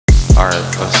Alright,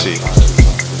 let's see.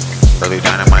 Erlee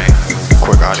Dynamite,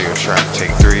 quick audio track,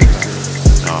 take 3.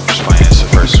 No, I'm just playing, it's the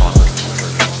first one.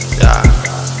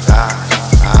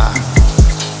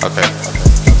 Okay.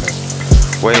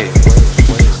 Wait,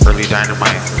 Erlee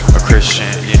Dynamite, a Christian,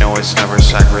 you know it's never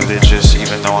sacrilegious,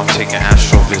 even though I'm taking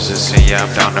astral visits. And yeah, I'm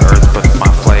down to earth, but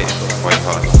my flight, wait,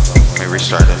 hold on, let me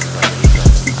restart it.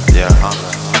 Yeah,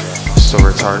 still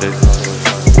retarded.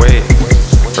 Wait,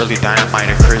 Erlee Dynamite,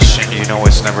 a Christian, you know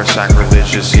it's never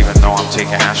sacrilegious, even though I'm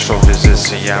taking astral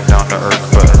visits. And yeah, I'm down to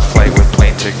earth, but in flight with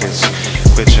plane tickets.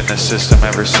 Glitch in the system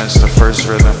ever since the first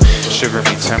rhythm. Shiver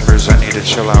me timbers, I need to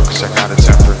chill out cause I got a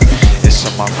temper. It's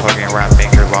a motherfucking rap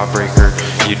maker, lawbreaker.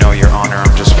 You know your honor,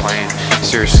 I'm just playing.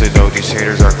 Seriously though, these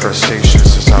haters are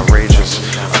crustaceans, it's outrageous.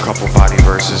 A couple body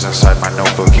verses inside my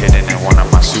notebook, hidden in one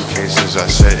of my suitcases. I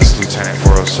said it's Lieutenant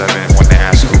 407 when they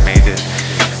ask who made it.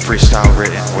 Freestyle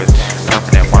written with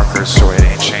permanent markers, so it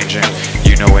ain't changing.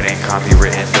 You know it ain't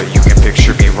copywritten, but you can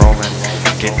picture me rolling.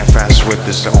 Getting a fast whip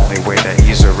is the only way that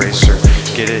he's a racer.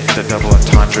 Get it? The double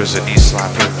entendre's a knee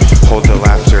slapper. Hold the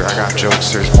laughter, I got jokes,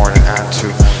 there's more to add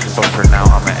to. But for now,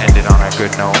 I'ma end it on a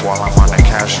good note while I'm on the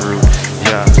cash route.